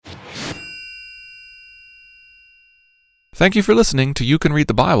Thank you for listening to You Can Read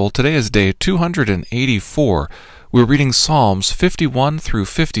the Bible. Today is day 284. We're reading Psalms 51 through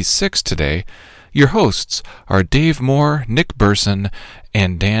 56 today. Your hosts are Dave Moore, Nick Burson,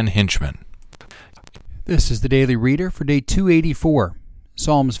 and Dan Hinchman. This is the Daily Reader for day 284,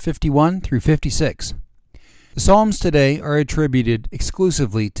 Psalms 51 through 56. The Psalms today are attributed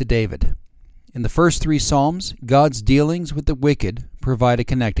exclusively to David. In the first three Psalms, God's dealings with the wicked provide a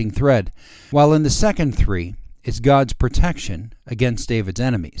connecting thread, while in the second three, it's God's protection against David's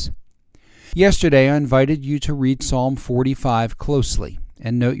enemies. Yesterday, I invited you to read Psalm 45 closely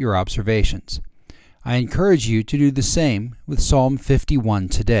and note your observations. I encourage you to do the same with Psalm 51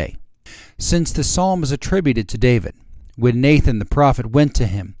 today. Since the psalm is attributed to David, when Nathan the prophet went to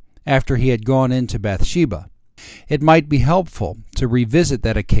him after he had gone into Bathsheba, it might be helpful to revisit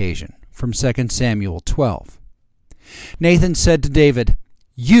that occasion from 2 Samuel 12. Nathan said to David,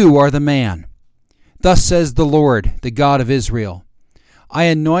 "You are the man. Thus says the Lord, the God of Israel, I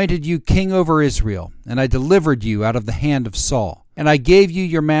anointed you king over Israel, and I delivered you out of the hand of Saul. And I gave you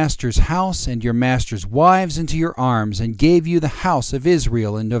your master's house and your master's wives into your arms, and gave you the house of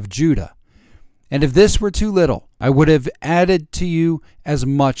Israel and of Judah. And if this were too little, I would have added to you as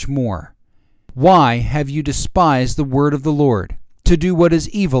much more. Why have you despised the word of the Lord, to do what is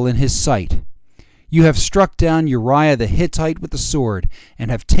evil in his sight? You have struck down Uriah the Hittite with the sword,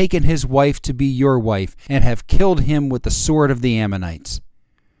 and have taken his wife to be your wife, and have killed him with the sword of the Ammonites."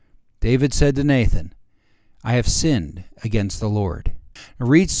 David said to Nathan, "I have sinned against the Lord." Now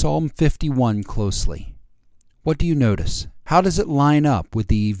read Psalm 51 closely. What do you notice? How does it line up with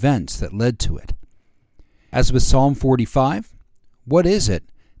the events that led to it? As with Psalm 45, what is it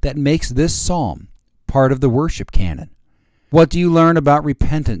that makes this psalm part of the worship canon? What do you learn about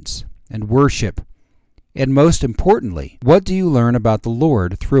repentance and worship? And most importantly, what do you learn about the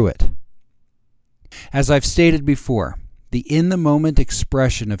Lord through it? As I've stated before, the in-the-moment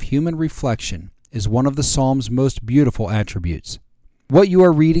expression of human reflection is one of the psalm's most beautiful attributes. What you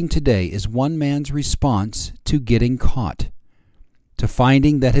are reading today is one man's response to getting caught, to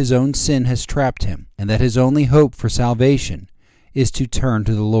finding that his own sin has trapped him, and that his only hope for salvation is to turn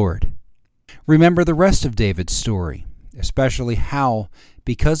to the Lord. Remember the rest of David's story, especially how,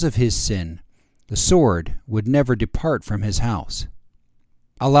 because of his sin, the sword would never depart from his house.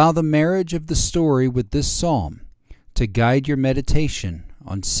 Allow the marriage of the story with this psalm to guide your meditation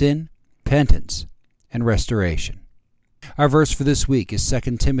on sin, repentance, and restoration. Our verse for this week is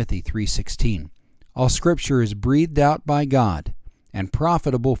 2 Timothy 3:16. All Scripture is breathed out by God and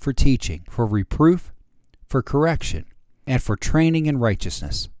profitable for teaching, for reproof, for correction, and for training in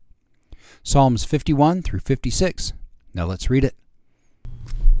righteousness. Psalms 51 through 56. Now let's read it.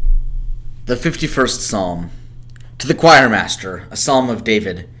 The 51st Psalm. To the choir master, a psalm of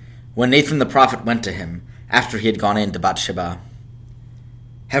David, when Nathan the prophet went to him, after he had gone in to Bathsheba.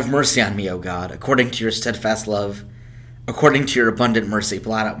 Have mercy on me, O God, according to your steadfast love. According to your abundant mercy,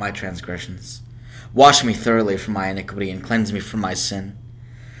 blot out my transgressions. Wash me thoroughly from my iniquity, and cleanse me from my sin.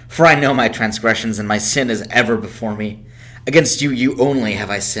 For I know my transgressions, and my sin is ever before me. Against you only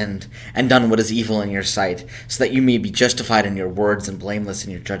have I sinned, and done what is evil in your sight, so that you may be justified in your words and blameless in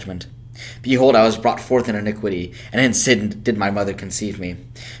your judgment. Behold, I was brought forth in iniquity, and in sin did my mother conceive me.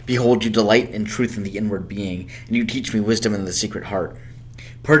 Behold, you delight in truth in the inward being, and you teach me wisdom in the secret heart.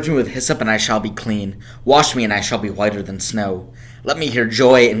 Purge me with hyssop, and I shall be clean. Wash me, and I shall be whiter than snow. Let me hear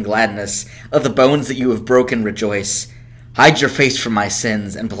joy and gladness. Let the bones that you have broken rejoice. Hide your face from my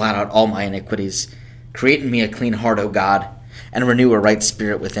sins, and blot out all my iniquities. Create in me a clean heart, O God, and renew a right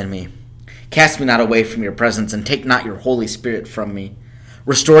spirit within me. Cast me not away from your presence, and take not your Holy Spirit from me.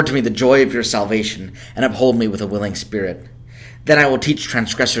 Restore to me the joy of your salvation, and uphold me with a willing spirit. Then I will teach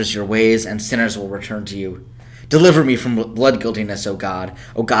transgressors your ways, and sinners will return to you. Deliver me from blood guiltiness, O God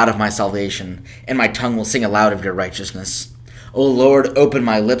of my salvation, and my tongue will sing aloud of your righteousness. O Lord, open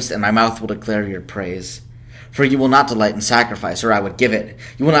my lips, and my mouth will declare your praise. For you will not delight in sacrifice, or I would give it.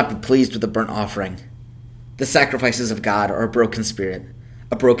 You will not be pleased with a burnt offering. The sacrifices of God are a broken spirit.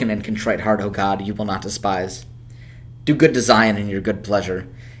 A broken and contrite heart, O God, you will not despise. Do good to Zion in your good pleasure.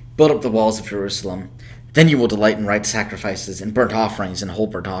 Build up the walls of Jerusalem. Then you will delight in right sacrifices, and burnt offerings, and whole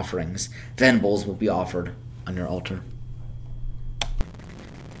burnt offerings. Then bulls will be offered on your altar.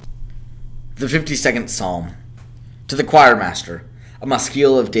 The 52nd Psalm. To the choir master, a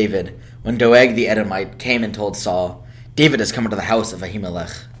maskil of David, when Doeg the Edomite came and told Saul, David has come into the house of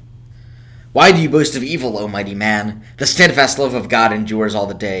Ahimelech. Why do you boast of evil, O mighty man? The steadfast love of God endures all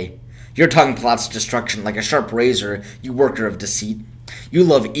the day. Your tongue plots destruction like a sharp razor, you worker of deceit. You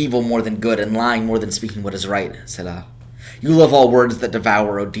love evil more than good, and lying more than speaking what is right, Selah. You love all words that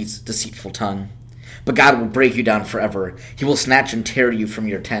devour, O deceitful tongue. But God will break you down forever. He will snatch and tear you from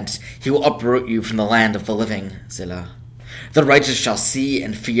your tent. He will uproot you from the land of the living. Selah. The righteous shall see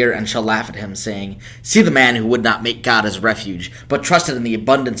and fear and shall laugh at him, saying, See the man who would not make God his refuge, but trusted in the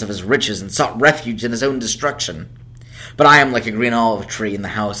abundance of his riches and sought refuge in his own destruction. But I am like a green olive tree in the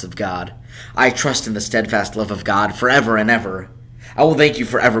house of God. I trust in the steadfast love of God forever and ever. I will thank you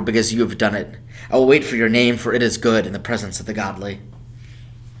forever because you have done it. I will wait for your name, for it is good in the presence of the godly.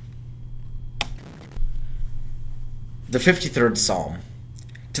 The 53rd Psalm.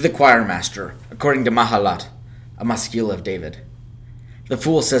 To the choir master, according to Mahalat, a maskil of David. The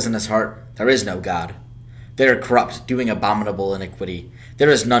fool says in his heart, There is no God. They are corrupt, doing abominable iniquity. There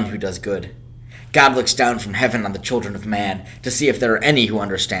is none who does good. God looks down from heaven on the children of man to see if there are any who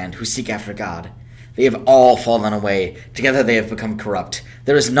understand, who seek after God. They have all fallen away. Together they have become corrupt.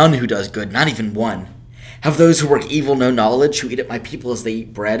 There is none who does good, not even one. Have those who work evil no knowledge, who eat at my people as they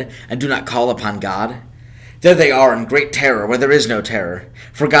eat bread, and do not call upon God? There they are in great terror where there is no terror.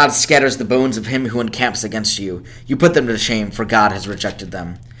 For God scatters the bones of him who encamps against you. You put them to shame, for God has rejected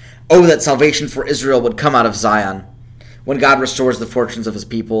them. Oh, that salvation for Israel would come out of Zion. When God restores the fortunes of his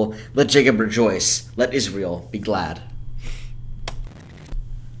people, let Jacob rejoice, let Israel be glad.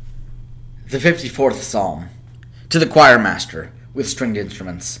 The 54th Psalm. To the choir master, with stringed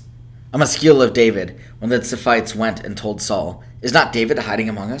instruments. A maskil of David, when the Ziphites went and told Saul, Is not David hiding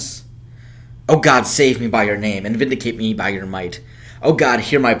among us? O God, save me by your name, and vindicate me by your might. O God,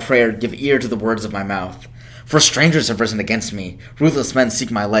 hear my prayer, give ear to the words of my mouth. For strangers have risen against me. Ruthless men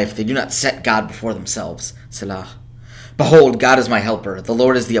seek my life. They do not set God before themselves. Selah. Behold, God is my helper. The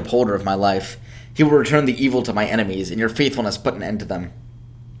Lord is the upholder of my life. He will return the evil to my enemies, and your faithfulness put an end to them.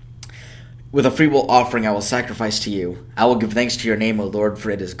 With a freewill offering I will sacrifice to you. I will give thanks to your name, O Lord, for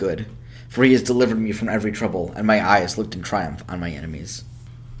it is good. For he has delivered me from every trouble, and my eyes looked in triumph on my enemies.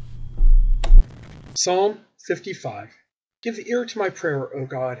 Psalm 55. Give ear to my prayer, O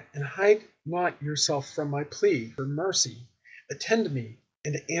God, and hide not yourself from my plea for mercy. Attend to me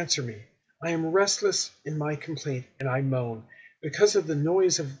and answer me. I am restless in my complaint, and I moan, because of the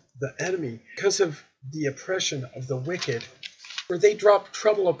noise of the enemy, because of the oppression of the wicked. For they drop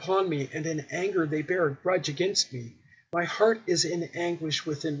trouble upon me, and in anger they bear a grudge against me. My heart is in anguish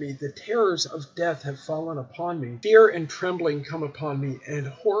within me. The terrors of death have fallen upon me. Fear and trembling come upon me, and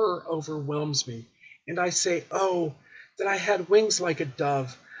horror overwhelms me. And I say, Oh, that I had wings like a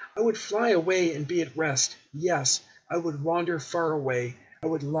dove. I would fly away and be at rest. Yes, I would wander far away. I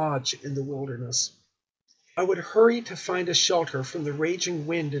would lodge in the wilderness. I would hurry to find a shelter from the raging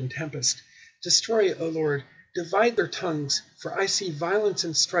wind and tempest. Destroy, O Lord, divide their tongues, for I see violence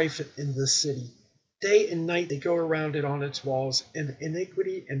and strife in this city. Day and night they go around it on its walls, and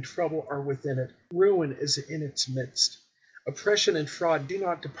iniquity and trouble are within it. Ruin is in its midst. Oppression and fraud do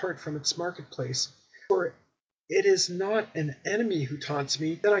not depart from its marketplace. For it is not an enemy who taunts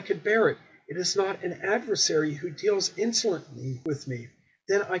me, then I could bear it. It is not an adversary who deals insolently with me,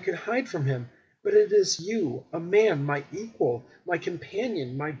 then I could hide from him. But it is you, a man, my equal, my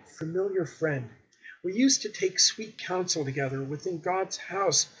companion, my familiar friend. We used to take sweet counsel together. Within God's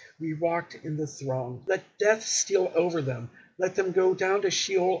house we walked in the throng. Let death steal over them. Let them go down to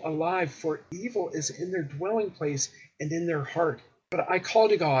Sheol alive, for evil is in their dwelling place and in their heart. But I call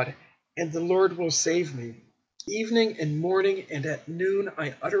to God, and the Lord will save me. Evening and morning and at noon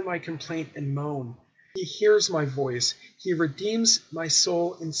I utter my complaint and moan. He hears my voice. He redeems my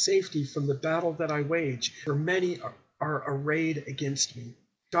soul in safety from the battle that I wage, for many are arrayed against me.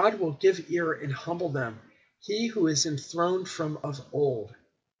 God will give ear and humble them, he who is enthroned from of old,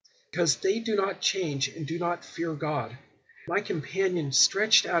 because they do not change and do not fear God. My companion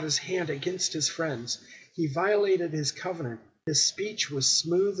stretched out his hand against his friends. He violated his covenant. His speech was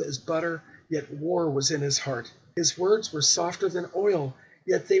smooth as butter, yet war was in his heart. His words were softer than oil,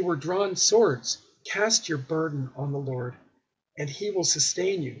 yet they were drawn swords. Cast your burden on the Lord, and he will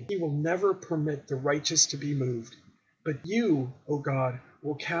sustain you. He will never permit the righteous to be moved. But you, O God,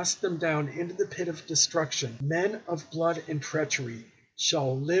 will cast them down into the pit of destruction. Men of blood and treachery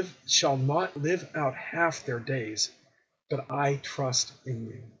shall not live out half their days. But I trust in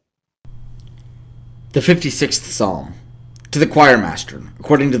you. The 56th Psalm. To the choir master,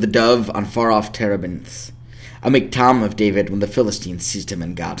 according to the dove on far-off terebinths, a miktam of David when the Philistines seized him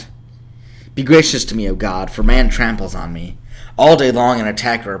in Gat. Be gracious to me, O God, for man tramples on me. All day long an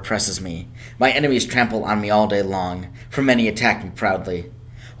attacker oppresses me. My enemies trample on me all day long, for many attack me proudly.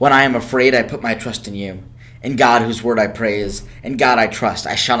 When I am afraid, I put my trust in you. In God, whose word I praise, in God I trust,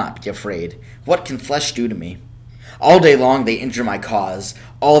 I shall not be afraid. What can flesh do to me? All day long they injure my cause.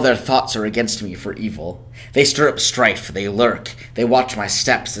 All their thoughts are against me for evil. They stir up strife, they lurk. They watch my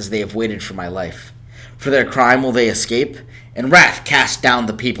steps as they have waited for my life. For their crime will they escape? In wrath cast down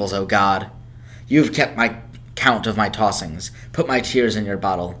the peoples, O God. You have kept my count of my tossings, put my tears in your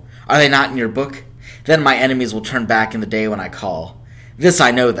bottle. Are they not in your book? Then my enemies will turn back in the day when I call. This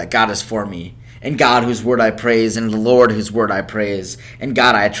I know, that God is for me. In God whose word I praise, and the Lord whose word I praise. In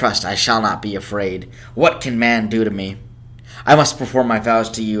God I trust, I shall not be afraid. What can man do to me? I must perform my vows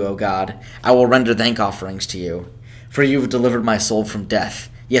to you, O God. I will render thank offerings to you. For you have delivered my soul from death,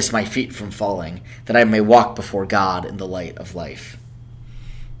 yes, my feet from falling, that I may walk before God in the light of life.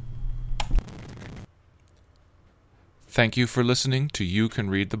 Thank you for listening to You Can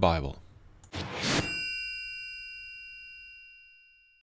Read the Bible.